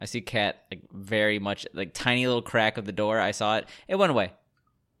I see Cat like very much like tiny little crack of the door. I saw it. It went away.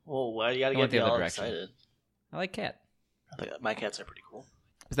 Well, why you gotta went get the me other all direction. excited? I like Cat. I think my cats are pretty cool.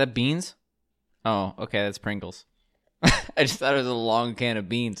 Is that beans? Oh, okay, that's Pringles. I just thought it was a long can of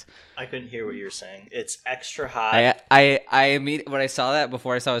beans. I couldn't hear what you were saying. It's extra hot. I immediately when I saw that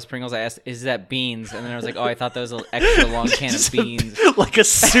before I saw it was Pringles, I asked, "Is that beans?" And then I was like, "Oh, I thought that was an extra long can of beans." Like a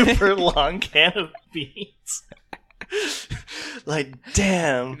super long can of beans. Like,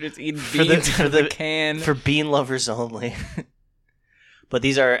 damn. You're just eating beans out of the can. For bean lovers only. But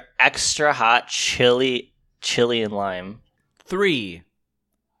these are extra hot chili and lime. 3,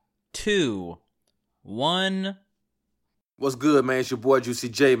 2, 1. What's good, man? It's your boy Juicy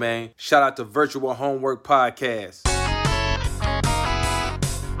J, man. Shout out to Virtual Homework Podcast.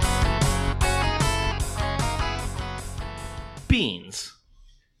 Beans.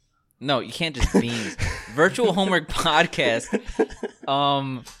 No, you can't just beans. Virtual Homework Podcast.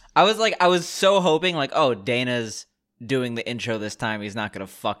 I was so hoping like, oh, Dana's doing the intro this time. He's not gonna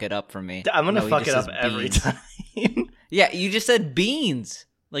fuck it up for me. I'm gonna No, he fuck just it up says every beans. time. Yeah, you just said beans.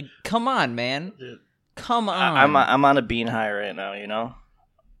 Like, come on, man. Dude, Come on. I'm on a bean high right now, you know?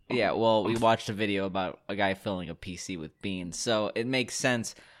 Yeah, well, we watched a video about a guy filling a PC with beans, so it makes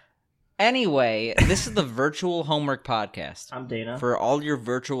sense. Anyway, this is the Virtual Homework Podcast. I'm Dana. For all your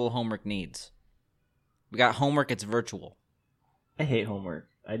virtual homework needs. We got homework, it's virtual. I hate homework.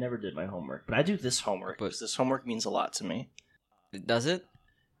 I never did my homework, but I do this homework because this homework means a lot to me. Does it?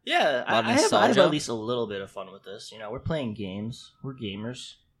 Yeah, A lot of I have nostalgia? at least a little bit of fun with this. You know, we're playing games. We're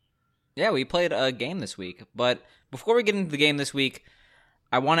gamers. Yeah, we played a game this week. But before we get into the game this week,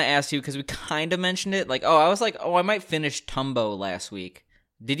 I want to ask you, because we kind of mentioned it. Like, I was like, I might finish Tumbo last week.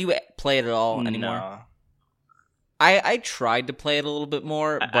 Did you play it at all anymore? No. I tried to play it a little bit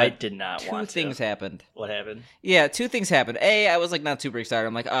more, but I did not want two things to. happened. What happened? Yeah, two things happened. A, I was like not super excited.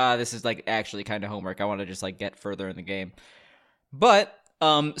 I'm like, this is like actually kind of homework. I want to just like get further in the game. But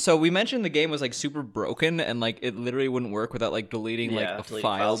so we mentioned the game was like super broken and like it literally wouldn't work without like deleting like a deleting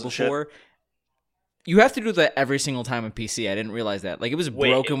file files and shit. before. You have to do that every single time on PC. I didn't realize that. Like it was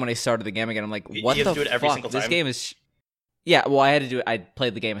broken when I started the game again. I'm like, what you the have to do it every fuck? single This time? game is. Yeah, well, I had to do it. I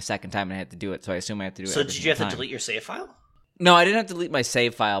played the game a second time and I had to do it, so I assume I have to do it. So every did you have single to time. delete your save file? No, I didn't have to delete my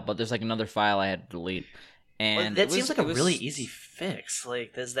save file, but there's like another file I had to delete. And That seems like a really easy fix.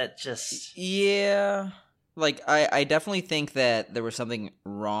 Like, does that just... Yeah. Like, I definitely think that there was something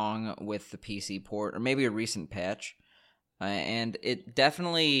wrong with the PC port, or maybe a recent patch. And it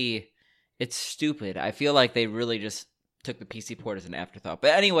definitely... It's stupid. I feel like they really just took the PC port as an afterthought.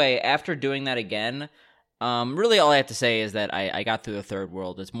 But anyway, after doing that again, really all I have to say is that I got through the third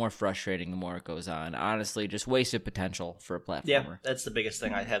world. It's more frustrating the more it goes on. Honestly, just wasted potential for a platformer. Yeah, that's the biggest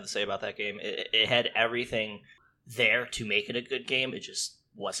thing I have to say about that game. It had everything there to make it a good game. It just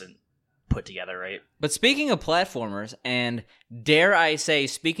wasn't put together right. But speaking of platformers, and dare I say,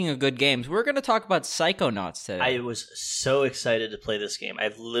 speaking of good games, we're going to talk about Psychonauts today. I was so excited to play this game.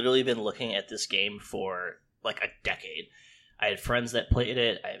 I've literally been looking at this game for like a decade. I had friends that played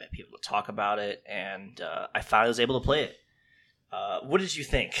it. I had people to talk about it, and I finally was able to play it. What did you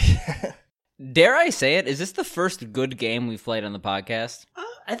think? Dare I say it? Is this the first good game we've played on the podcast?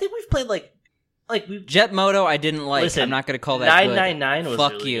 I think we've played like we. Jet Moto, I didn't like. Listen, I'm not going to call that 999 good. was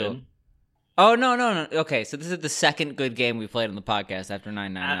Fuck really you. good. Oh, no. Okay, so this is the second good game we played on the podcast after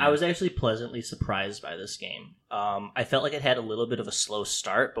 999. I was actually pleasantly surprised by this game. I felt like it had a little bit of a slow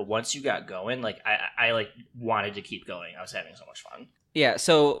start, but once you got going, like I like wanted to keep going. I was having so much fun. Yeah,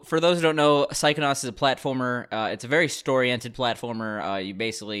 so for those who don't know, Psychonauts is a platformer. It's a very story-oriented platformer. You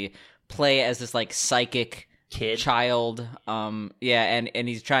basically play as this like psychic Kid. child. And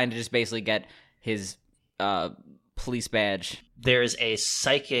he's trying to just basically get his police badge. There's a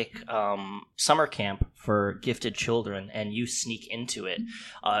psychic summer camp for gifted children, and you sneak into it.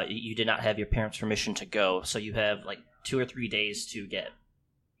 You did not have your parents' permission to go, so you have like 2 or 3 days to get,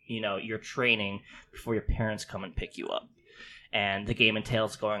 your training before your parents come and pick you up. And the game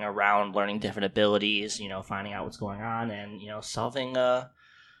entails going around, learning different abilities, finding out what's going on, and solving a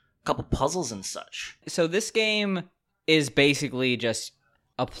couple puzzles and such. So this game is basically just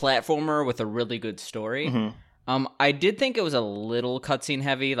a platformer with a really good story. Mm-hmm. I did think it was a little cutscene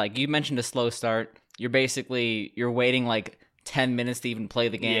heavy. Like you mentioned a slow start. You're waiting like 10 minutes to even play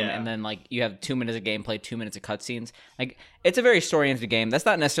the game, Yeah. and then like you have 2 minutes of gameplay, 2 minutes of cutscenes. Like it's a very story-oriented game. That's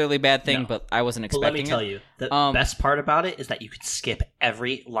not necessarily a bad thing, No. but I wasn't But let expecting me tell it. you, the best part about it is that you can skip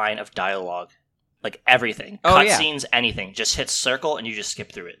every line of dialogue. Like everything. Oh, yeah. Cutscenes, anything. Just hit circle and you just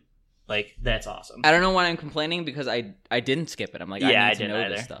skip through it. Like, that's awesome. I don't know why I'm complaining because I didn't skip it. I'm like, Yeah, I I need to didn't know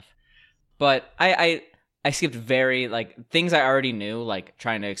either. this stuff. But I I skipped very like things I already knew, like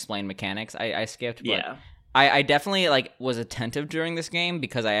trying to explain mechanics. I skipped. But Yeah. I definitely like was attentive during this game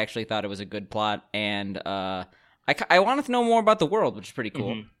because I actually thought it was a good plot, and I wanted to know more about the world, which is pretty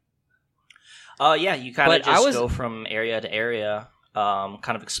cool. Yeah, you kind of But I just was- go from area to area,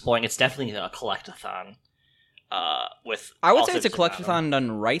 kind of exploring. It's definitely a collectathon. With I would all say it's a types of collectathon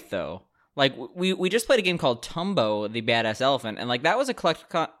done right though. Like we just played a game called Tumbo, the Badass Elephant, and like that was a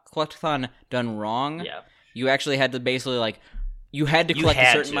collectathon done wrong. Yeah. You actually had to basically like you had to You collect a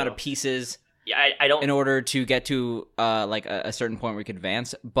had certain to. amount of pieces Yeah, I don't. in order to get to like a certain point where you could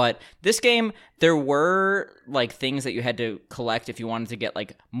advance. But this game, there were like things that you had to collect if you wanted to get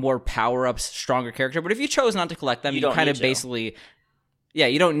like more power ups, stronger character. But if you chose not to collect them, You you don't kind need of to. basically. Yeah,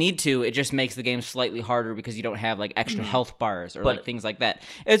 you don't need to. It just makes the game slightly harder because you don't have like extra health bars or But- like things like that.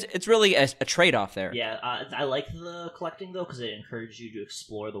 It's really a trade off there. Yeah, I like the collecting though because it encourages you to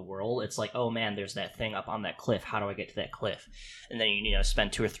explore the world. It's like, oh man, there's that thing up on that cliff. How do I get to that cliff? And then you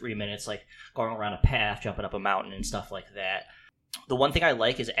spend 2 or 3 minutes like going around a path, jumping up a mountain, and stuff like that. The one thing I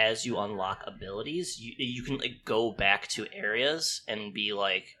like is as you unlock abilities, you can like go back to areas and be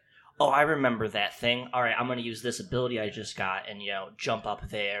like, oh, I remember that thing. All right, I'm going to use this ability I just got and jump up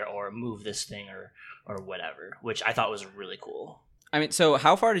there or move this thing or whatever, which I thought was really cool. I mean, so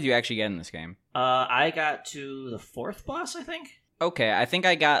how far did you actually get in this game? I got to the 4th boss, I think. Okay, I think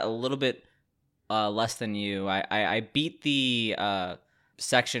I got a little bit less than you. I beat the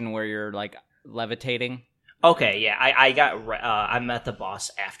section where you're like levitating. Okay, yeah, I met the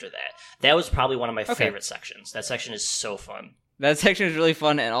boss after that. That was probably one of my Okay. favorite sections. That section is so fun. That section is really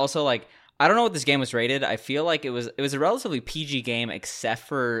fun, and also like I don't know what this game was rated. I feel like it was a relatively PG game except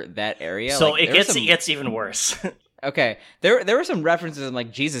for that area. So Like, it there were gets even worse. Okay, there were some references. I'm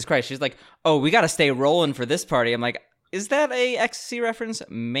like, Jesus Christ. She's like, oh, we got to stay rolling for this party. I'm like, is that a ecstasy reference?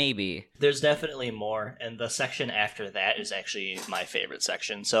 Maybe. There's definitely more, and the section after that is actually my favorite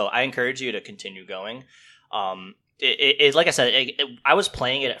section. So I encourage you to continue going. It like I said, I was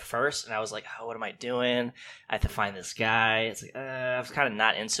playing it at first, and I was like, "Oh, what am I doing? I have to find this guy." It's like I was kind of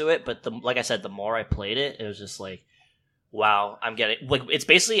not into it, but like I said, the more I played it, it was just like, "Wow, I'm getting like." It's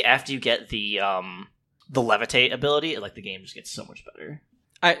basically after you get the levitate ability, like the game just gets so much better.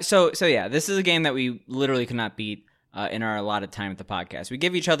 So yeah, this is a game that we literally could not beat in our allotted time at the podcast. We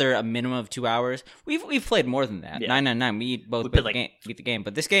give each other a minimum of 2 hours. We've played more than that. Yeah. 999. We both We beat, played, beat the game.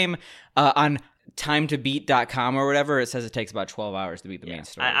 But this game on timetobeat.com or whatever, it says it takes about 12 hours to beat the main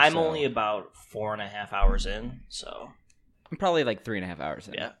story. I'm so only about 4.5 hours in, so I'm probably like 3.5 hours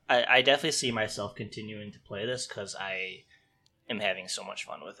in. yeah, I definitely see myself continuing to play this because I am having so much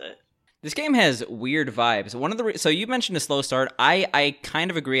fun with it. This game has weird vibes. One of the so you mentioned a slow start. I kind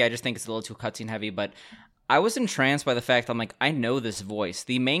of agree. I just think it's a little too cutscene heavy, but I was entranced by the fact I'm like, I know this voice.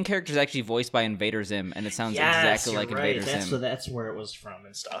 The main character is actually voiced by Invader Zim, and it sounds exactly like Invader Zim. That's where it was from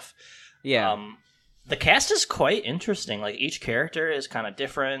and stuff. Yeah. The cast is quite interesting. Like each character is kind of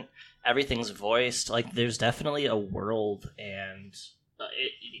different. Everything's voiced. Like there's definitely a world, and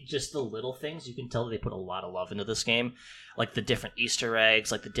just the little things you can tell that they put a lot of love into this game. Like the different Easter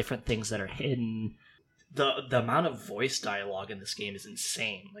eggs, like the different things that are hidden. The amount of voice dialogue in this game is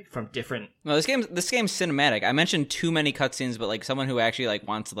insane. Like from different. No, this game's cinematic. I mentioned too many cutscenes, but like someone who actually like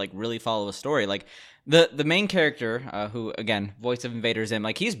wants to like really follow a story, like the main character, who again voice of Invader Zim,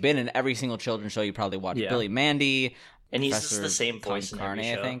 like he's been in every single children's show you probably watched. Yeah. Billy Mandy, And he's Professor just the same voice Tom in every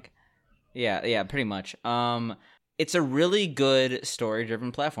Carney, show. I think. Yeah, pretty much. It's a really good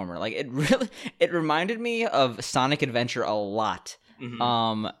story-driven platformer. Like it reminded me of Sonic Adventure a lot.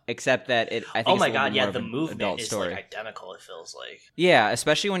 Mhm. Except that I think Oh it's my a little god! bit Yeah, more of the an movement adult is story. like identical. It feels like. Yeah,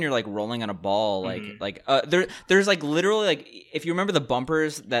 especially when you're like rolling on a ball, like there's like literally like if you remember the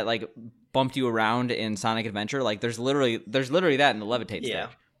bumpers that like bumped you around in Sonic Adventure, like there's literally that in the levitate Yeah.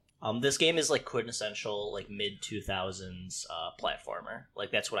 stage. This game is like quintessential like mid 2000s platformer. Like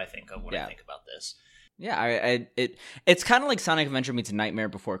that's what I think of when I think about this. Yeah, it's kind of like Sonic Adventure meets Nightmare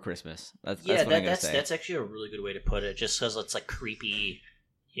Before Christmas. That's what I'm gonna say. That's actually a really good way to put it. Just because it's like creepy,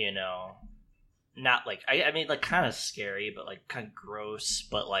 not like I mean like kind of scary, but like kind of gross,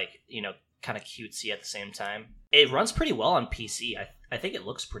 but like kind of cutesy at the same time. It runs pretty well on PC. I think it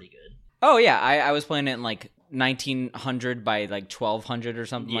looks pretty good. Oh yeah, I was playing it in like 1900 by like 1200 or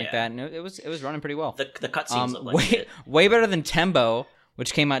something like Yeah. that, and it was running pretty well. The cutscenes look like shit. way better than Tembo,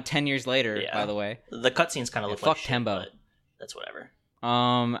 which came out 10 years later. Yeah. By the way, The cutscenes kind of look fuck like shit, Tembo. but that's whatever.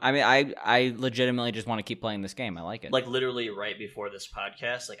 I mean, I legitimately just want to keep playing this game. I like it. Like literally right before this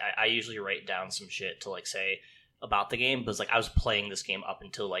podcast, like I usually write down some shit to like say about the game, because like I was playing this game up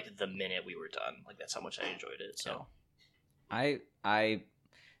until like the minute we were done. Like that's how much I enjoyed it. So I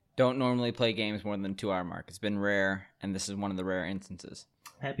don't normally play games more than the 2 hour mark. It's been rare, and this is one of the rare instances.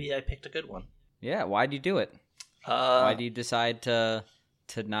 Happy I picked a good one. Yeah, why'd you do it? Why do you decide to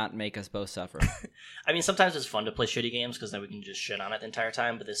not make us both suffer? I mean, sometimes it's fun to play shitty games because then we can just shit on it the entire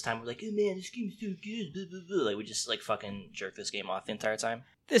time. But this time we're like, oh man, this game's so good. Blah, blah, blah. Like we just like fucking jerk this game off the entire time.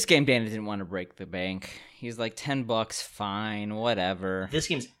 This game, Danny didn't want to break the bank. He's like, $10, fine, whatever. This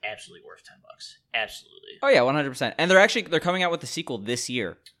game's absolutely worth $10. Absolutely. Oh yeah, 100%. And they're coming out with the sequel this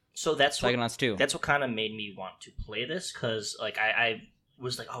year. So that's Psychonauts 2. That's what kind of made me want to play this because like I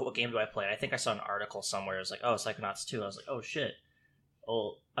was like, oh, what game do I play? I think I saw an article somewhere. It was like, oh, Psychonauts 2. I was like, oh shit.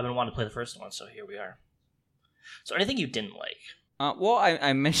 Oh, I've been wanting to play the first one, so here we are. So anything you didn't like? Well,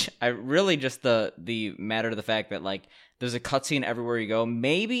 I mentioned I really just the matter of the fact that like there's a cutscene everywhere you go.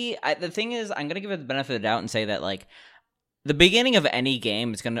 Maybe the thing is, I'm gonna give it the benefit of the doubt and say that like the beginning of any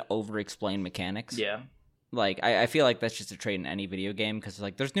game is gonna over-explain mechanics. Yeah. Like I feel like that's just a trait in any video game because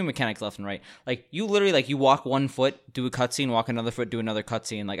like there's new mechanics left and right. Like you literally like you walk 1 foot, do a cutscene, walk another foot, do another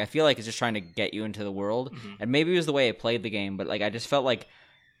cutscene. Like I feel like it's just trying to get you into the world, and maybe it was the way I played the game, but like I just felt like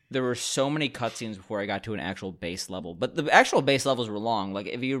there were so many cutscenes before I got to an actual base level. But the actual base levels were long. Like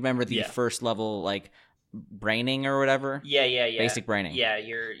if you remember the first level, like braining or whatever. Yeah. Basic braining. Yeah,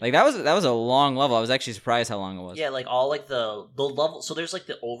 you're like that was a long level. I was actually surprised how long it was. Yeah, like all like the level. So there's like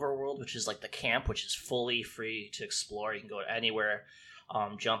the overworld, which is like the camp, which is fully free to explore. You can go anywhere,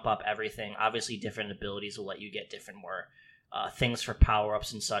 jump up, everything. Obviously, different abilities will let you get different more things for power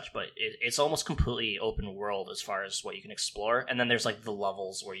ups and such. But it's almost completely open world as far as what you can explore. And then there's like the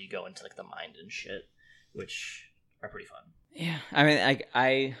levels where you go into like the mind and shit, which are pretty fun. Yeah, I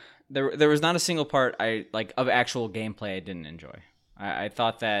mean, There was not a single part of actual gameplay I didn't enjoy. I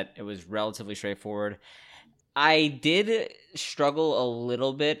thought that it was relatively straightforward. I did struggle a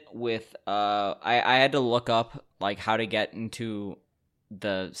little bit with I had to look up like how to get into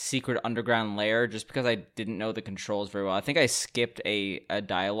the secret underground lair just because I didn't know the controls very well. I think I skipped a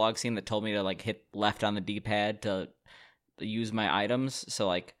dialogue scene that told me to like hit left on the D-pad to use my items. So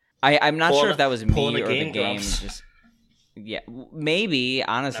like I'm not sure if that was me or the game just. Yeah, maybe,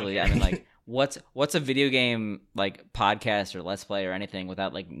 honestly. Okay. I mean, like, what's a video game, like, podcast or Let's Play or anything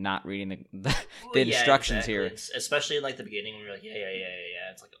without, like, not reading the instructions exactly. here? Especially in, like, the beginning when you're like, yeah.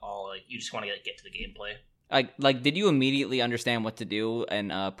 It's, like, all, like, you just want to get to the gameplay. Like, did you immediately understand what to do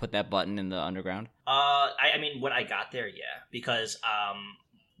and put that button in the underground? I mean, when I got there, yeah. Because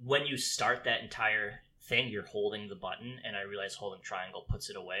when you start that entire thing, you're holding the button, and I realized holding triangle puts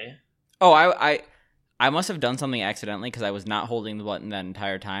it away. Oh, I must have done something accidentally because I was not holding the button that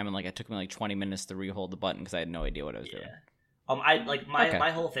entire time, and like it took me like 20 minutes to re-hold the button because I had no idea what I was doing.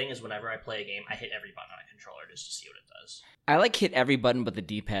 My whole thing is whenever I play a game, I hit every button on a controller just to see what it does. I like hit every button but the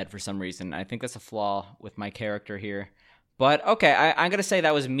D-pad for some reason. I think that's a flaw with my character here. But okay, I'm gonna say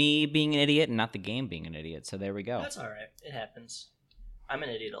that was me being an idiot and not the game being an idiot. So there we go. That's all right. It happens. I'm an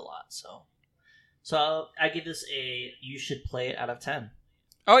idiot a lot, so I give this a you should play it out of 10.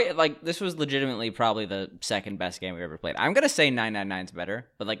 Oh, yeah, like, this was legitimately probably the second best game we've ever played. I'm going to say 999's better,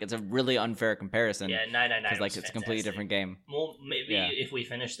 but, like, it's a really unfair comparison. Yeah, 999 because, like, it's a completely different game. Well, maybe if we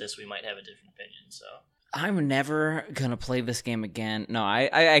finish this, we might have a different opinion, so. I'm never going to play this game again. No,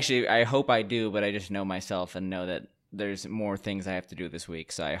 I hope I do, but I just know myself and know that there's more things I have to do this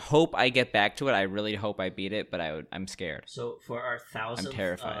week. So I hope I get back to it. I really hope I beat it, but I'm scared. So for our 1000th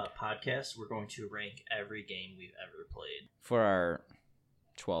podcast, we're going to rank every game we've ever played. For our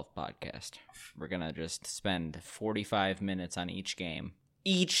 12th podcast, we're gonna just spend 45 minutes on each game.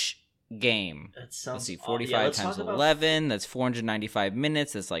 Let's see, 45 times 11, that's 495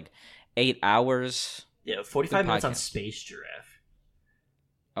 minutes. That's like 8 hours. Yeah, 45 minutes on Space Giraffe.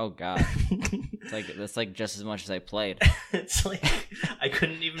 Oh god. That's like just as much as I played. It's like I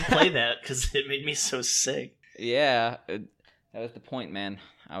couldn't even play that because it made me so sick. Yeah, that was the point, man.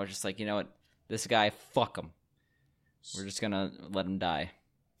 I was just like, you know what, this guy, fuck him. We're just gonna let him die.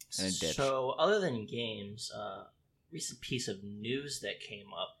 So, other than games, recent piece of news that came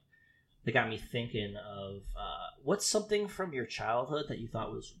up that got me thinking of what's something from your childhood that you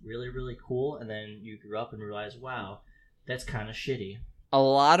thought was really, really cool, and then you grew up and realized, wow, that's kind of shitty. A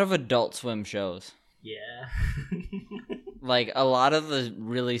lot of Adult Swim shows. Yeah. Like, a lot of the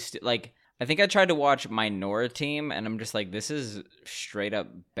really... I think I tried to watch Minora Team, and I'm just like, this is straight up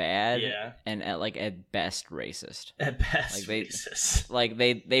bad, and at best racist. At best, racist. Like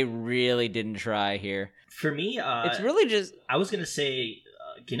they really didn't try here. For me, it's really just. I was gonna say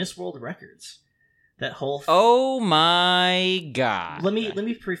Guinness World Records. That whole. Oh my god! Let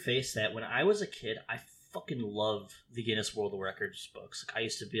me preface that. When I was a kid, I fucking loved the Guinness World Records books. Like, I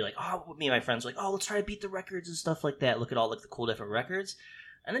used to be like, oh, me and my friends were like, oh, let's try to beat the records and stuff like that. Look at all like the cool different records.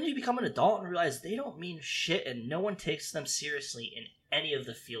 And then you become an adult and realize they don't mean shit, and no one takes them seriously in any of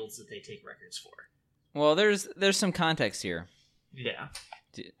the fields that they take records for. Well, there's some context here. Yeah.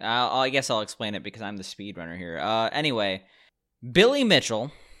 I guess I'll explain it because I'm the speedrunner here. Anyway, Billy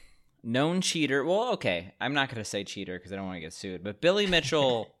Mitchell, known cheater. Well, okay, I'm not going to say cheater because I don't want to get sued. But Billy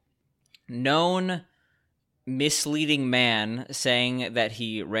Mitchell, known misleading man, saying that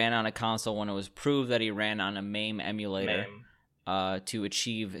he ran on a console when it was proved that he ran on a MAME emulator to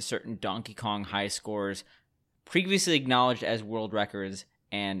achieve certain Donkey Kong high scores, previously acknowledged as world records,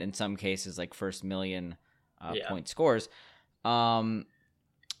 and in some cases like first million point scores.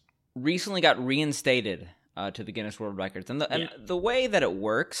 Recently got reinstated to the Guinness World Records. And the way that it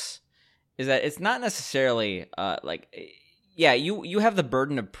works is that it's not necessarily you have the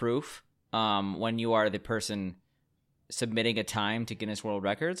burden of proof when you are the person submitting a time to Guinness World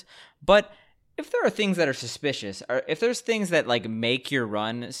Records. But if there are things that are suspicious, or if there's things that like make your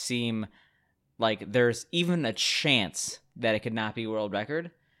run seem like there's even a chance that it could not be world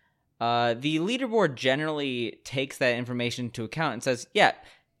record, the leaderboard generally takes that information into account and says, yeah,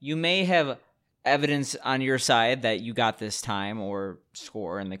 you may have evidence on your side that you got this time or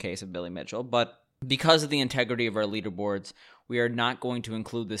score in the case of Billy Mitchell, but because of the integrity of our leaderboards, we are not going to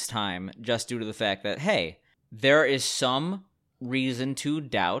include this time just due to the fact that, hey, there is some reason to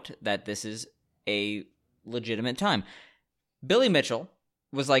doubt that this is a legitimate time. Billy Mitchell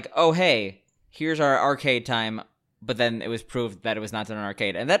was like, oh, hey, here's our arcade time, but then it was proved that it was not done in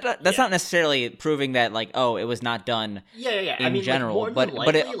arcade. And that's not necessarily proving that, like, oh, it was not done in general. Like, more than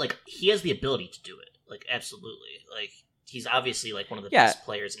likely, like, he has the ability to do it. Like, absolutely. Like, he's obviously, like, one of the best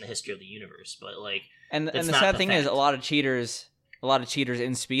players in the history of the universe. But, like, and the sad thing is, a lot of cheaters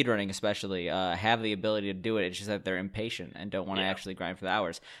in speedrunning especially have the ability to do it. It's just that they're impatient and don't want to actually grind for the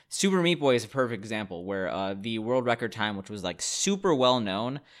hours. Super Meat Boy is a perfect example where the world record time, which was, like, super well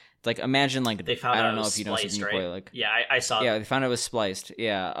known. Like, imagine, like, they found I don't know if you know Super Meat Boy, like, yeah, I saw. Yeah, they found it was spliced.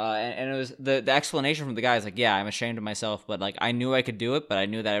 Yeah, and it was the explanation from the guy is like, yeah, I'm ashamed of myself, but like I knew I could do it, but I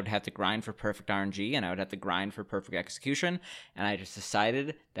knew that I would have to grind for perfect RNG and I would have to grind for perfect execution, and I just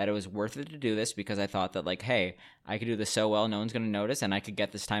decided that it was worth it to do this because I thought that like, hey, I could do this so well, no one's gonna notice, and I could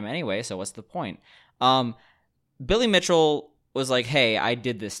get this time anyway. So what's the point? Billy Mitchell was like, hey, I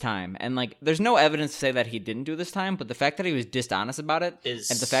did this time. And, like, there's no evidence to say that he didn't do this time, but the fact that he was dishonest about it,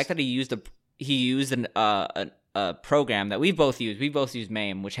 and the fact that he used a program that we both use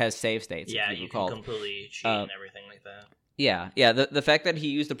MAME, which has save states. Yeah, you can completely cheat and everything like that. Yeah. The fact that he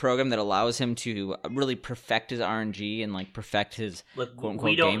used a program that allows him to really perfect his RNG and, like, perfect his quote-unquote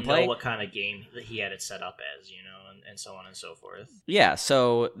we don't gameplay. know what kind of game that he had it set up as, you know, and so on and so forth. Yeah,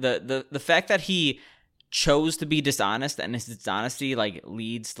 so the fact that he chose to be dishonest and his dishonesty like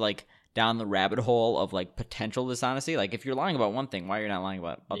leads like down the rabbit hole of like potential dishonesty. Like if you're lying about one thing, why are you not lying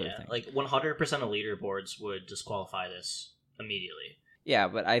about other things? Like 100% of leaderboards would disqualify this immediately. Yeah,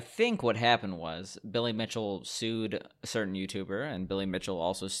 but I think what happened was Billy Mitchell sued a certain YouTuber, and Billy Mitchell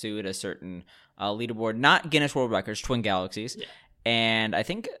also sued a certain leaderboard, not Guinness World Records, Twin Galaxies. Yeah. And I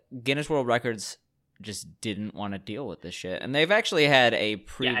think Guinness World Records just didn't want to deal with this shit. And they've actually had a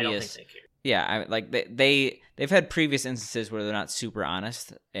previous... I don't think they care. Yeah, like they've had previous instances where they're not super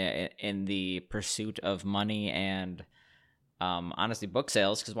honest in the pursuit of money and honestly book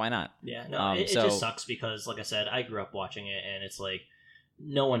sales, because why not? Yeah, no, it just sucks because, like I said, I grew up watching it, and it's like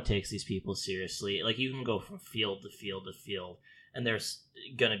no one takes these people seriously. Like you can go from field to field to field, and there's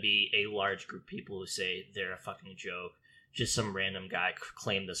gonna be a large group of people who say they're a fucking joke. Just some random guy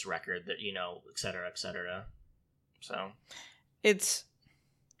claimed this record that, you know, et cetera, et cetera. So it's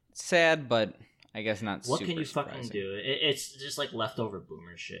sad, but I guess not what super can you surprising. fucking do? It's just like leftover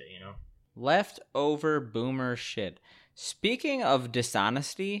boomer shit, you know? Leftover boomer shit. Speaking of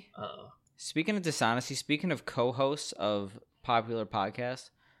dishonesty, speaking of co-hosts of popular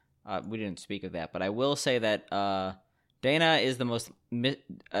podcasts, we didn't speak of that, but I will say that Dana is the most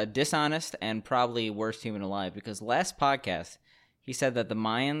dishonest and probably worst human alive, because last podcast, he said that the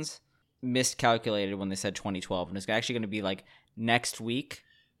Mayans miscalculated when they said 2012, and it's actually going to be like next week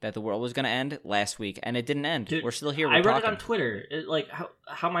that the world was going to end, last week, and it didn't end. Dude, we're still here. I read it on Twitter.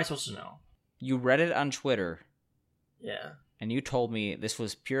 How am I supposed to know? You read it on Twitter. Yeah. And you told me this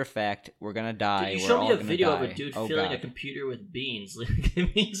was pure fact. We're going to die. Dude, you we're showed me all a video die. of a dude filling a computer with beans. Like,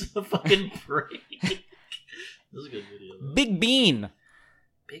 give me a fucking break. This is a good video, though. Big Bean.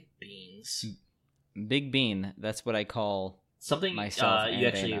 Big Beans. Big Bean. That's what I call something myself you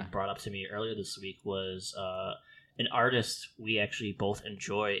actually Dana. Brought up to me earlier this week was an artist we actually both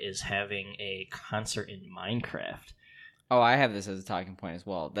enjoy is having a concert in Minecraft. Oh, I have this as a talking point as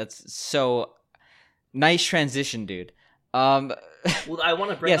well. That's so nice transition, dude. Well, I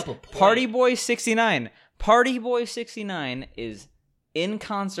want to bring up a point. Party Boy 69. Party Boy 69 is in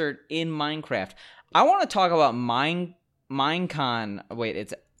concert in Minecraft. I want to talk about Minecon. Wait,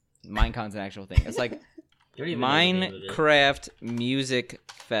 it's Minecon's an actual thing. It's like Minecraft Music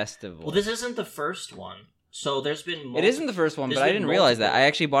Festival. Well, this isn't the first one. So there's been it isn't the first one, but I didn't realize that. I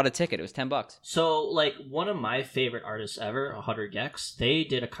actually bought a ticket. It was $10. So like one of my favorite artists ever, 100 Gex, they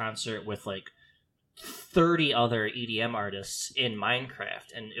did a concert with like 30 other EDM artists in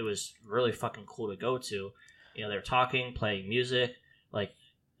Minecraft, and it was really fucking cool to go to. You know, they were talking, playing music, like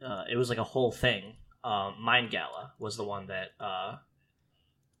it was like a whole thing. Mind Gala was the one that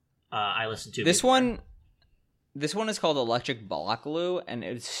I listened to. This one is called Electric Boogaloo, and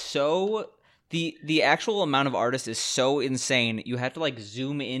it's so the actual amount of artists is so insane. You have to like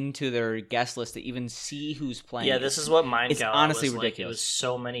zoom into their guest list to even see who's playing. Yeah, this is what Mind Gala honestly was ridiculous. Like. It was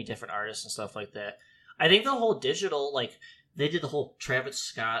so many different artists and stuff like that. I think the whole digital, like they did the whole Travis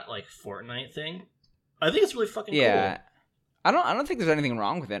Scott like Fortnite thing. I think it's really fucking cool. I don't think there's anything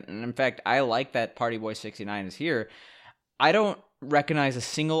wrong with it. And in fact, I like that Party Boy 69 is here. I don't recognize a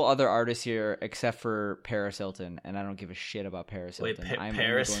single other artist here except for Paris Hilton, and I don't give a shit about Paris Hilton. Wait,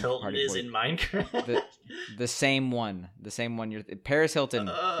 Paris Hilton is in Minecraft? The same one. Paris Hilton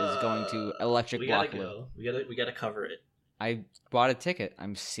is going to Electric Boogaloo. We gotta cover it. I bought a ticket.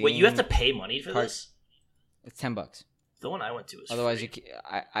 I'm seeing. Wait, you have to pay money for this? It's $10. The one I went to was otherwise free.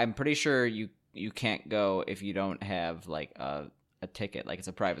 I'm pretty sure you can't go if you don't have like a ticket, like it's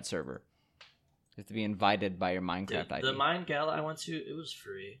a private server. You have to be invited by your Minecraft ID. The Mind Gala I went to, it was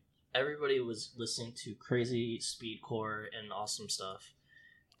free. Everybody was listening to crazy speedcore and awesome stuff.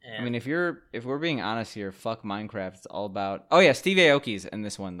 And I mean, if we're being honest here, fuck Minecraft. It's all about. Oh yeah, Steve Aoki's in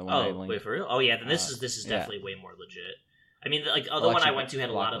this one. The one I linked. Wait, for real? Oh yeah, then this is definitely way more legit. I mean, like the one I went to had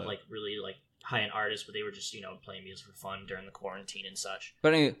a lot of like really like high-end artists, but they were just, you know, playing music for fun during the quarantine and such.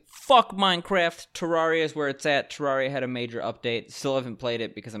 But anyway, fuck Minecraft. Terraria is where it's at. Terraria had a major update. Still haven't played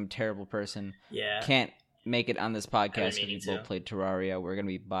it because I'm a terrible person. Yeah. Can't make it on this podcast because we both played Terraria. We're going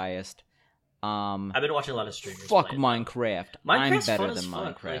to be biased. I've been watching a lot of streamers. Fuck Minecraft. I'm better than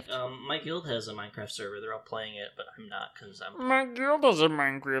Minecraft. Like, my guild has a Minecraft server. They're all playing it, but I'm not because I'm. My guild has a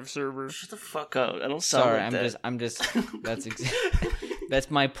Minecraft server. Shut the fuck up! I don't sound like that. I'm just. That's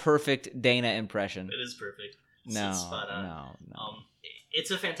my perfect Dana impression. It is perfect. No.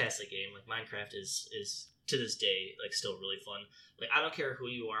 It's a fantastic game. Like Minecraft is to this day like still really fun. Like I don't care who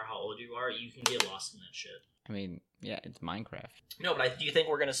you are, how old you are, you can get lost in that shit. I mean, yeah, it's Minecraft. No, but do you think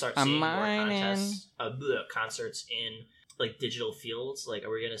we're gonna start seeing more concerts in like digital fields? Like,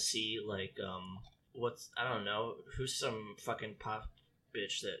 are we gonna see like I don't know, who's some fucking pop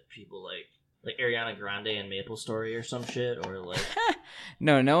bitch that people like Ariana Grande and Maple Story or some shit, or like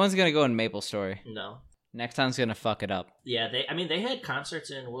no one's gonna go in Maple Story. No. Next time's gonna fuck it up. Yeah, they had concerts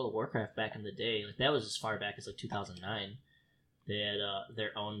in World of Warcraft back in the day. Like that was as far back as like 2009. They had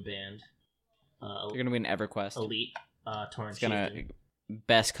their own band. They're gonna be in EverQuest. Elite Torrent. It's gonna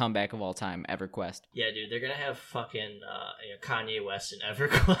best comeback of all time, EverQuest. Yeah, dude, they're gonna have fucking Kanye West in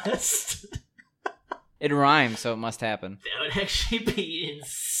EverQuest. It rhymes, so it must happen. That would actually be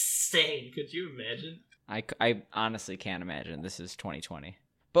insane. Could you imagine? I honestly can't imagine. This is 2020.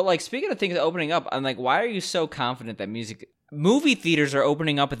 But like, speaking of things opening up, I'm like, why are you so confident that movie theaters are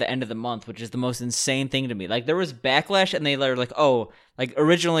opening up at the end of the month, which is the most insane thing to me. Like, there was backlash, and they were like, oh, like,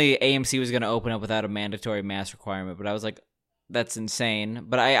 originally AMC was going to open up without a mandatory mask requirement, but I was like, that's insane.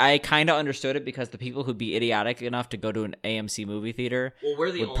 But I kind of understood it because the people who'd be idiotic enough to go to an AMC movie theater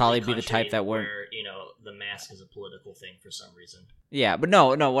would probably be the type that weren't. Where, you know, the mask is a political thing for some reason. Yeah, but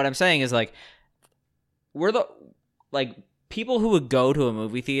no, what I'm saying is, like, we're the, like, people who would go to a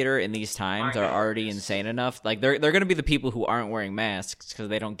movie theater in these times are already insane enough. Like, they're going to be the people who aren't wearing masks because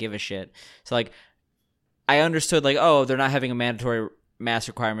they don't give a shit. So, like, I understood, like, oh, they're not having a mandatory mask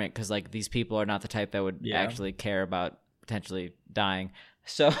requirement because, like, these people are not the type that would actually care about potentially dying.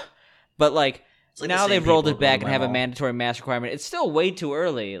 So, but, like now they've rolled it back and have a mandatory mask requirement. It's still way too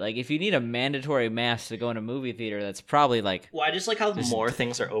early. Like, if you need a mandatory mask to go in a movie theater, that's probably, like... Well, I just like how more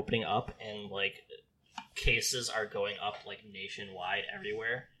things are opening up and, like... cases are going up like nationwide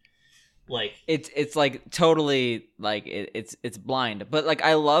everywhere. Like it's like totally like it's blind. But like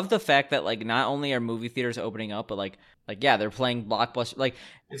I love the fact that like not only are movie theaters opening up, but like yeah, they're playing blockbuster. Like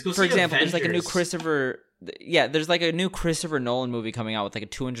for example, there's like a new Christopher Nolan movie coming out with like a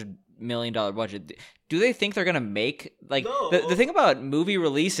 $200 million budget. Do they think they're gonna make like the thing about movie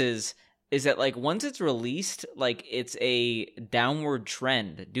releases is that, like, once it's released, like, it's a downward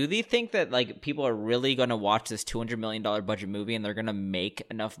trend. Do they think that, like, people are really going to watch this $200 million budget movie and they're going to make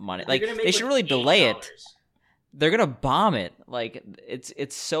enough money? Like, they should really delay it. they're gonna bomb it. Like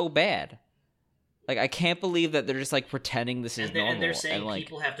it's so bad. Like I can't believe that they're just like pretending this is normal. And they're saying like,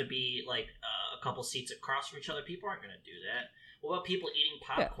 people have to be like a couple seats across from each other. People aren't gonna do that. What about people eating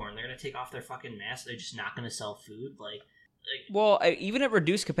popcorn? They're gonna take off their fucking mask. They're just not gonna sell food. Well, even at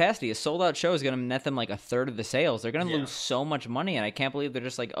reduced capacity, a sold-out show is going to net them like a third of the sales. They're going to lose so much money, and I can't believe they're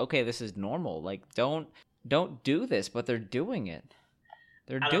just like, okay, this is normal. Like, don't do this, but they're doing it.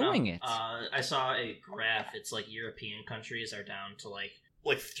 They're doing it. I saw a graph. It's like European countries are down to like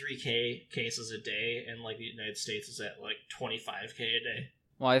 3K cases a day, and like the United States is at like 25K a day.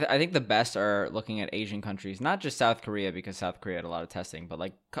 Well, I think the best are looking at Asian countries, not just South Korea, because South Korea had a lot of testing, but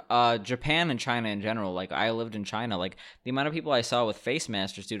like Japan and China in general. Like I lived in China, like the amount of people I saw with face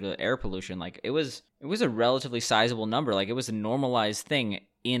masks just due to air pollution, like it was a relatively sizable number. Like it was a normalized thing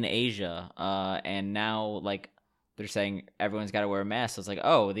in Asia, and now like they're saying everyone's got to wear a mask. So it's like,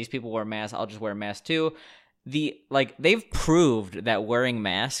 oh, these people wear masks, I'll just wear a mask too. They've proved that wearing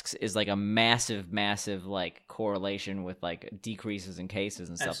masks is like a massive like correlation with like decreases in cases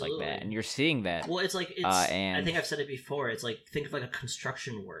and stuff like that, and you're seeing that. Well, it's like I think I've said it before. It's like, think of like a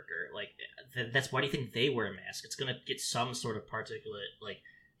construction worker. Like that's why do you think they wear a mask? It's gonna get some sort of particulate like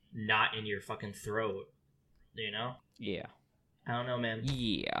not in your fucking throat. You know? Yeah. I don't know, man.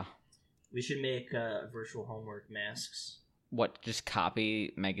 Yeah. We should make virtual homework masks. What, just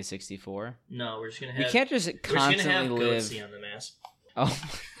copy Mega 64? No, we're just gonna have. We can't just constantly live. On the mask. Oh,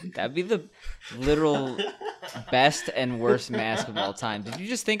 that'd be the literal best and worst mask of all time. Did you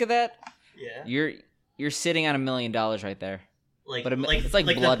just think of that? Yeah. You're sitting on $1 million right there. But it's like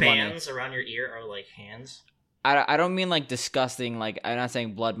blood the money. bands around your ear are like hands. I don't mean like disgusting. Like I'm not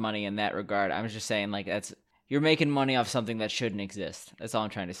saying blood money in that regard. I'm just saying like you're making money off something that shouldn't exist. That's all I'm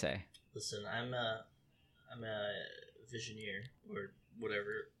trying to say. Listen, I'm a Visioneer or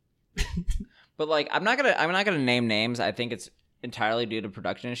whatever. But like I'm not gonna name names. I think it's entirely due to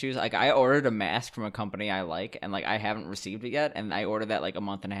production issues. Like I ordered a mask from a company I like, and like I haven't received it yet, and I ordered that like a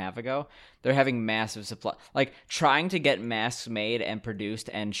month and a half ago. They're having massive supply. Like trying to get masks made and produced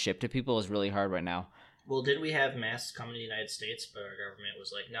and shipped to people is really hard right now. Well, did we have masks coming to the United States, but our government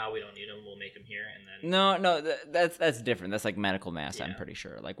was like, "No, we don't need them. We'll make them here." And then no, that's different. That's like medical masks. Yeah. I'm pretty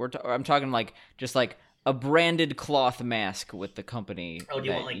sure. Like I'm talking like just like a branded cloth mask with the company do you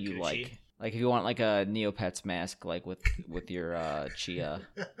that want, like, you Gucci? Like if you want like a Neopets mask, like with your Chia,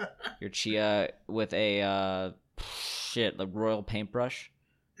 with a the royal paintbrush.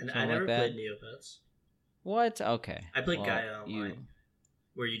 And I never played Neopets. What? Okay. I played Gaia Online,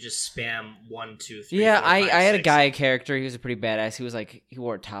 where you just spam 1, 2, 3. Yeah, 4, 5, I had 6. a Gaia character. He was a pretty badass. He was like he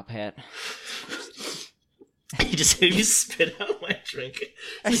wore a top hat. You spit out my drink.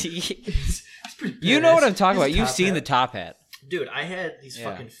 You know what I'm talking about. You've seen the top hat. Dude, I had these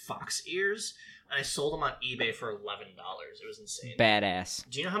fucking fox ears, and I sold them on eBay for $11. It was insane. Badass.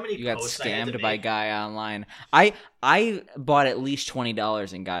 Do you know how many you got posts I had to scammed by make? Gaia Online? I bought at least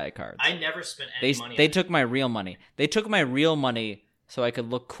 $20 in Gaia cards. I never spent any money. They took my real money. They took my real money so I could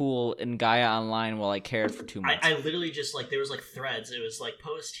look cool in Gaia Online while I cared for 2 months. I literally just like there was like threads. It was like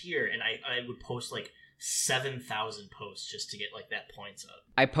post here, and I would post like 7,000 posts just to get like that points up.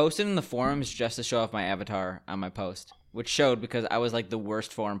 I posted in the forums just to show off my avatar on my post, which showed because I was like the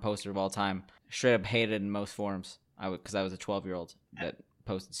worst forum poster of all time. Straight up hated in most forums. Because I was a 12-year-old that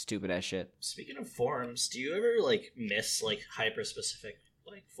posted stupid ass shit. Speaking of forums, do you ever like miss like hyper specific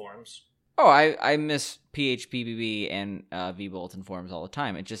like forums? Oh, I miss PHPBB and VBulletin forums all the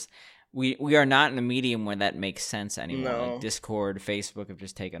time. It just we are not in a medium where that makes sense anymore. No. Like Discord, Facebook have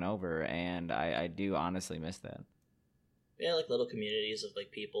just taken over, and I do honestly miss that. Yeah, like little communities of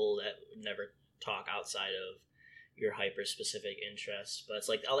like people that would never talk outside of your hyper specific interests. But it's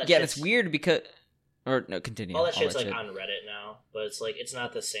like all that. Yeah, it's weird because. Or no, continue. All that shit's like on Reddit now, but it's like it's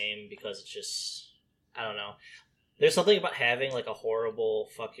not the same because it's just I don't know. There's something about having like a horrible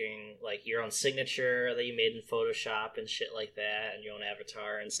fucking like your own signature that you made in Photoshop and shit like that, and your own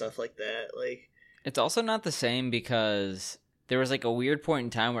avatar and stuff like that. Like it's also not the same because there was like a weird point in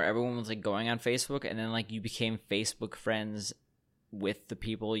time where everyone was like going on Facebook, and then like you became Facebook friends with the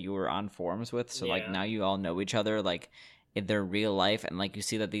people you were on forums with. So like now you all know each other like in their real life, and like you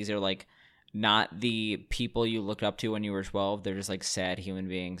see that these are like not the people you looked up to when you were 12. They're just like sad human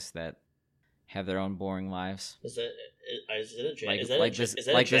beings that have their own boring lives. Is it a jab? Like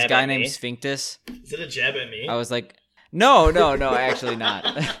this guy named Sphinctus. Is it a jab at me? I was like, no, actually not.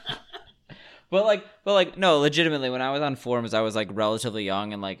 But like, no, legitimately, when I was on forums, I was like relatively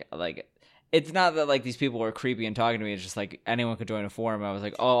young, and like it's not that like these people were creepy and talking to me. It's just like anyone could join a forum. I was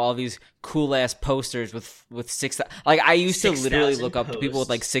like, oh, all these cool ass posters with 6,000. Like I used to literally look up to people with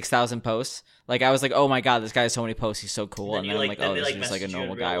like 6,000 posts. Like I was like, oh my god, this guy has so many posts. He's so cool. And then I'm like, oh, this is just like a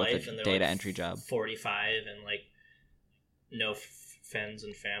normal guy with a data entry job. 45 and like no friends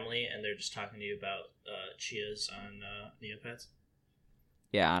and family, and they're just talking to you about Chias on Neopets.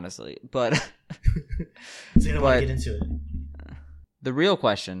 Yeah, honestly, but so I don't want to get into it. The real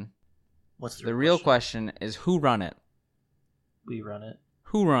question. What's the real question is who run it? We run it.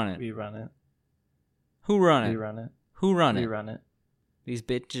 Who run it? We run it. Who run it? We run it. Who run it? We run it. These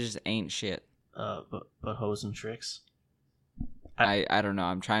bitches ain't shit. But hoes and tricks. I don't know.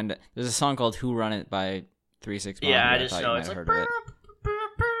 I'm trying to. There's a song called "Who Run It" by 3 6 Mafia. Yeah, I just know it's like.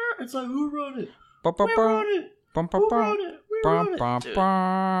 It's like who run it? We run it. Who run it? We run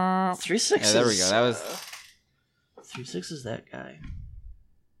it. 3 6. Yeah, there we go. That was 3 6 is that guy.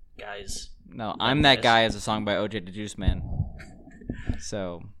 Guys. No, I'm that guy is a song by OJ the Juice Man.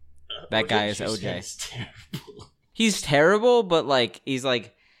 So that guy is OJ. Terrible. He's terrible, but he's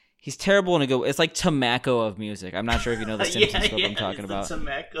terrible in a good. It's like Tomako of music. I'm not sure if you know the Simpsons clip I'm talking about.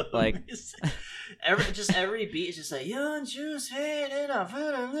 Tomako like every beat is just like young juice. That's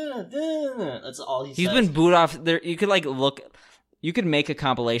all he says. He's been booed off. There, you could like look. You could make a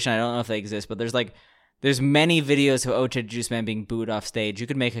compilation. I don't know if they exist, but there's many videos of OJ the Juice Man being booed off stage. You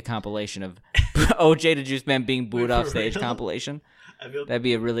could make a compilation of OJ the Juice Man being booed off stage compilation. That'd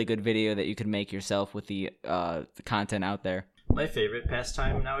be a really good video that you could make yourself with the content out there. My favorite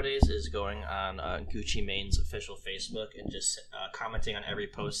pastime nowadays is going on Gucci Mane's official Facebook and just commenting on every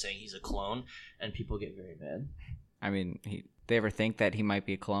post saying he's a clone, and people get very mad. I mean, they ever think that he might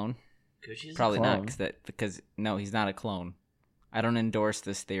be a clone? Gucci's probably a clone. Not, because no, he's not a clone. I don't endorse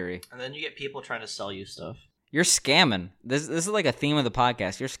this theory. And then you get people trying to sell you stuff. You're scamming. This is like a theme of the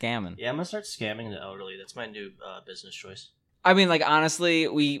podcast. You're scamming. Yeah, I'm gonna start scamming the elderly. That's my new business choice. I mean, like, honestly,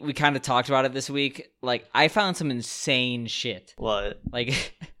 we kind of talked about it this week. Like, I found some insane shit. What?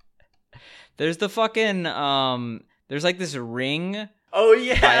 Like, there's the fucking, there's like this ring. Oh,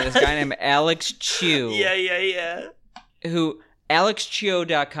 yeah. By this guy named Alex Chew. Yeah. Who,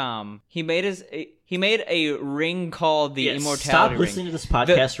 AlexChio.com, he made a ring called the Immortality Ring. Stop listening to this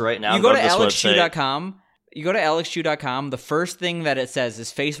podcast right now. You go to AlexChio.com. You go to AlexChew.com, the first thing that it says is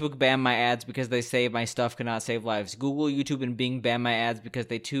Facebook banned my ads because they say my stuff cannot save lives. Google, YouTube, and Bing ban my ads because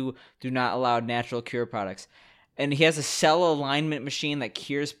they too do not allow natural cure products. And he has a cell alignment machine that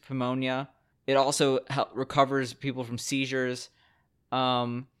cures pneumonia. It also recovers people from seizures.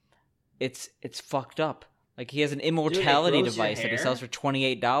 It's fucked up. Like, he has an immortality device that he sells for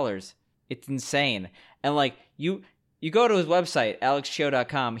 $28. It's insane. And like, you go to his website,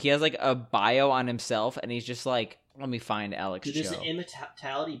 AlexChio.com. He has like a bio on himself, and he's just like, let me find Alex Chio. There's an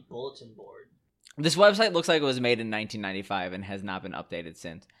immortality bulletin board. This website looks like it was made in 1995 and has not been updated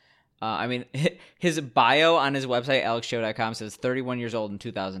since. I mean, his bio on his website, AlexChio.com, says 31 years old in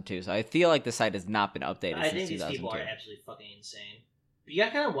 2002. So I feel like the site has not been updated since 2002. I think these people are absolutely fucking insane. But you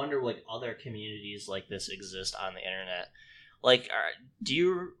gotta kind of wonder like other communities like this exist on the internet. Like, do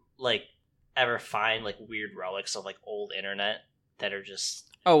you like ever find like weird relics of like old internet that are just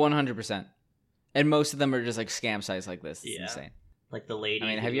 100%, and most of them are just like scam sites like this. It's insane. Like the lady. I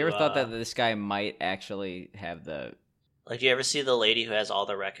mean, have you ever thought that this guy might actually have the? Like, do you ever see the lady who has all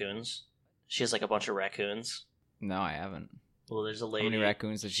the raccoons? She has like a bunch of raccoons. No, I haven't. Well, there's a lady. How many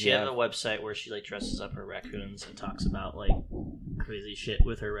raccoons does she have? She has a website where she like dresses up her raccoons and talks about like crazy shit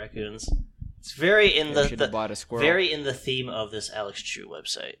with her raccoons. It's very in very in the theme of this Alex Chew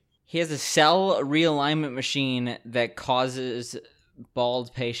website. He has a cell realignment machine that causes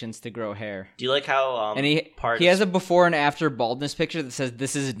bald patients to grow hair. Do you like how and he has a before and after baldness picture that says,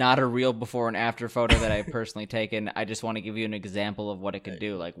 "This is not a real before and after photo that I've personally taken. I just want to give you an example of what it could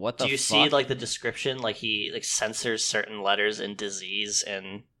do." Like, what the fuck? Do you see like the description? Like, he like censors certain letters in disease,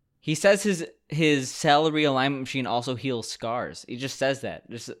 and he says his cell realignment machine also heals scars. He just says that.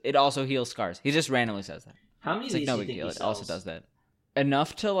 It also heals scars. He just randomly says that. How many of these no do you big think deal. he It also sells? does that.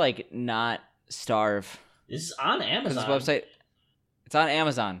 Enough to like not starve. This is on Amazon. This website, it's on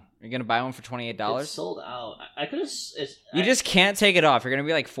Amazon. You're gonna buy one for $28. It's sold out. I could have. You just can't take it off. You're gonna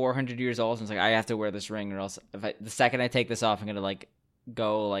be like 400 years old, and it's like, I have to wear this ring, or else the second I take this off, I'm gonna like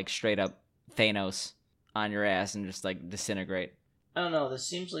go like straight up Thanos on your ass and just like disintegrate. I don't know. This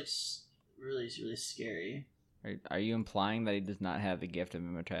seems like really scary. Are you implying that he does not have the gift of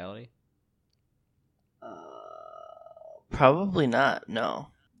immortality? Probably not. No.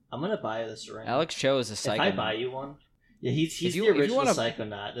 I'm gonna buy this ring. Alex Cho is a psychonaut. If I buy you one, yeah, he's the original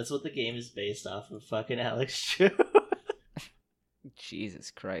psychonaut. That's what the game is based off of. Fucking Alex Cho. Jesus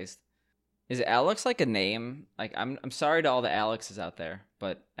Christ! Is Alex like a name? Like, I'm sorry to all the Alexes out there,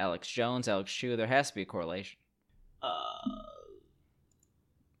 but Alex Jones, Alex Chu, there has to be a correlation.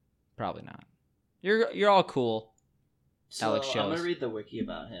 Probably not. You're all cool. So Alex I'm Jones. gonna read the wiki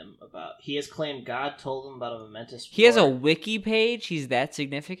about him. He has claimed God told him about a momentous He has a war. wiki page? He's that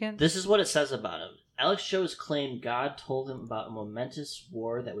significant? This is what it says about him. Alex Jones claimed God told him about a momentous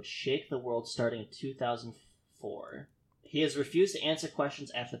war that would shake the world starting in 2004. He has refused to answer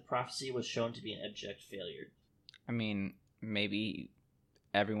questions after the prophecy was shown to be an abject failure. I mean, maybe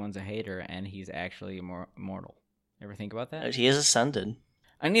everyone's a hater and he's actually immortal. Ever think about that? He is ascended.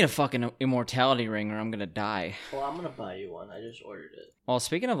 I need a fucking immortality ring or I'm gonna die. Well, I'm gonna buy you one. I just ordered it. Well,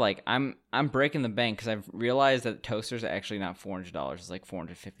 speaking of like, I'm breaking the bank because I've realized that toaster's actually not $400. It's like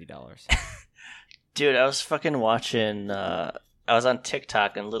 $450. Dude, I was fucking watching. I was on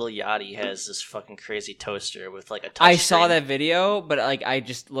TikTok and Little Yachty has this fucking crazy toaster with like a touchscreen. I saw that video, but like I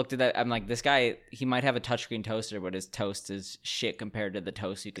just looked at that. I'm like, this guy, he might have a touchscreen toaster, but his toast is shit compared to the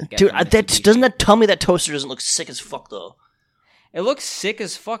toast you could get. Dude, from that Mitsubishi. doesn't that tell me that toaster doesn't look sick as fuck though? It looks sick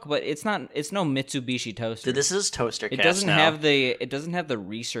as fuck, but it's not. It's no Mitsubishi toaster. Dude, this is Toaster Cast. It doesn't now. have the. It doesn't have the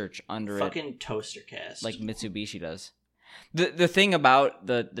research under fucking Toaster Cast. like Mitsubishi does. The thing about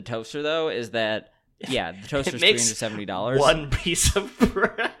the toaster though is that the toaster's $370. One piece of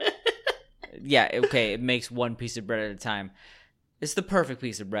bread. Yeah, okay, it makes one piece of bread at a time. It's the perfect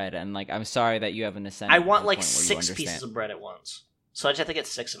piece of bread, and like I'm sorry that you haven't ascended. I want to the like point where you 6 pieces understand. of bread at once. So I just have to get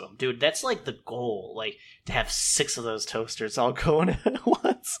 6 of them. Dude, that's like the goal. Like to have 6 of those toasters all going at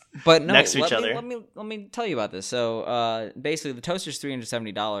once. But no, next to each other. Let me tell you about this. So basically, the toaster's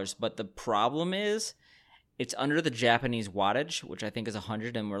 $370, but the problem is it's under the Japanese wattage, which I think is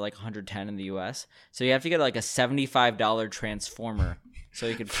 100, and we're like 110 in the U.S. So you have to get like a $75 transformer, so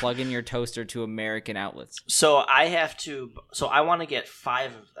you could plug in your toaster to American outlets. So I want to get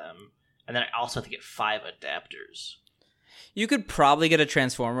 5 of them, and then I also have to get 5 adapters. You could probably get a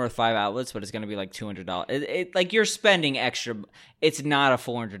transformer with 5 outlets, but it's going to be like $200. Like you're spending extra. It's not a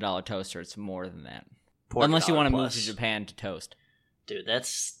 $400 toaster. It's more than that, unless you want to move to Japan to toast. Dude,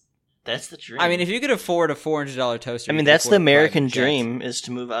 that's the dream. I mean, if you could afford a $400 toaster, I mean, that's the American dream is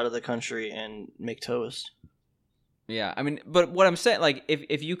to move out of the country and make toast. Yeah, I mean, but what I'm saying, like,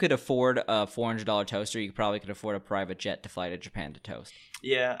 if you could afford a $400 toaster, you probably could afford a private jet to fly to Japan to toast.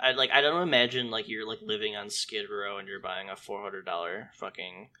 Yeah, I don't imagine like you're like living on Skid Row and you're buying a $400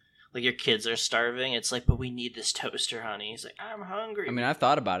 fucking like your kids are starving. It's like, but we need this toaster, honey. He's like, I'm hungry. I mean, I've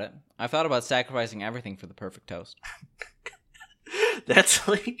thought about it. I've thought about sacrificing everything for the perfect toast. That's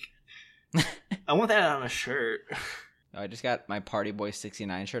like, I want that on a shirt. I just got my Party Boy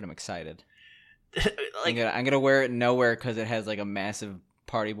 69 shirt. I'm excited. Like, I'm gonna wear it nowhere because it has like a massive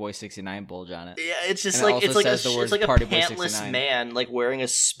Party Boy 69 bulge on it. yeah, it's just And it like also it's like says the it's words like a Party Boy pantless 69. man like wearing a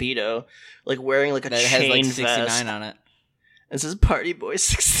Speedo, like wearing like a That chain has like 69 vest. on it. It says Party Boy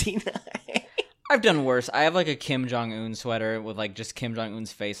 69. I've done worse. I have like a Kim Jong Un sweater with like just Kim Jong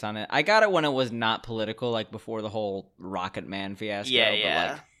Un's face on it. I got it when it was not political, like before the whole Rocket Man fiasco. Yeah, but,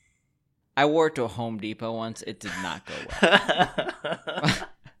 yeah. like, I wore it to a Home Depot once. It did not go well.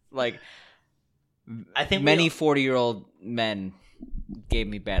 Like, I think many 40-year-old men gave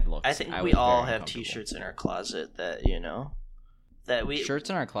me bad looks. I think we was all very have uncomfortable. T-shirts in our closet that that we Shirts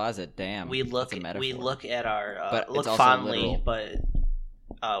in our closet. Damn, we that's look a metaphor. we look at our But look it's also fondly, literal.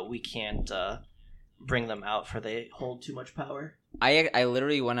 but we can't bring them out for they hold too much power. I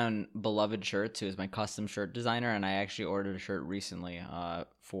literally went on Beloved Shirts, who is my custom shirt designer, and I actually ordered a shirt recently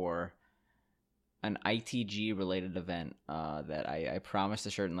for an ITG related event that I promised a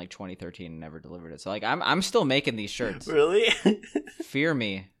shirt in like 2013 and never delivered it. So like I'm still making these shirts. Really? Fear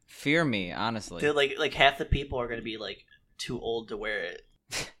me, honestly. Dude, like half the people are gonna be like too old to wear it.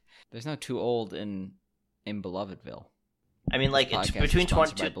 There's no too old in Belovedville. I mean, like Podcast it's is between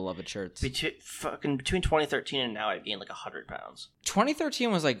sponsored 20 by Beloved Shirts. between 2013 and now, I've gained like 100 pounds.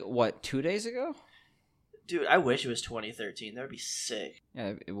 2013 was like what, 2 days ago? Dude, I wish it was 2013. That would be sick.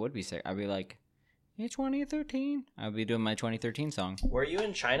 Yeah, it would be sick. I'd be like, hey, 2013. I'd be doing my 2013 song. Were you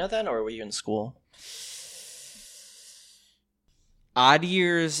in China then, or were you in school? Odd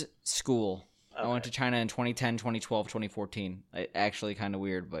years school. Okay. I went to China in 2010, 2012, 2014. Actually kind of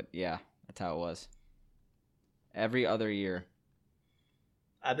weird, but yeah, that's how it was. Every other year.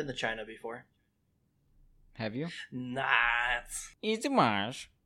 I've been to China before. Have you? Not. It's March.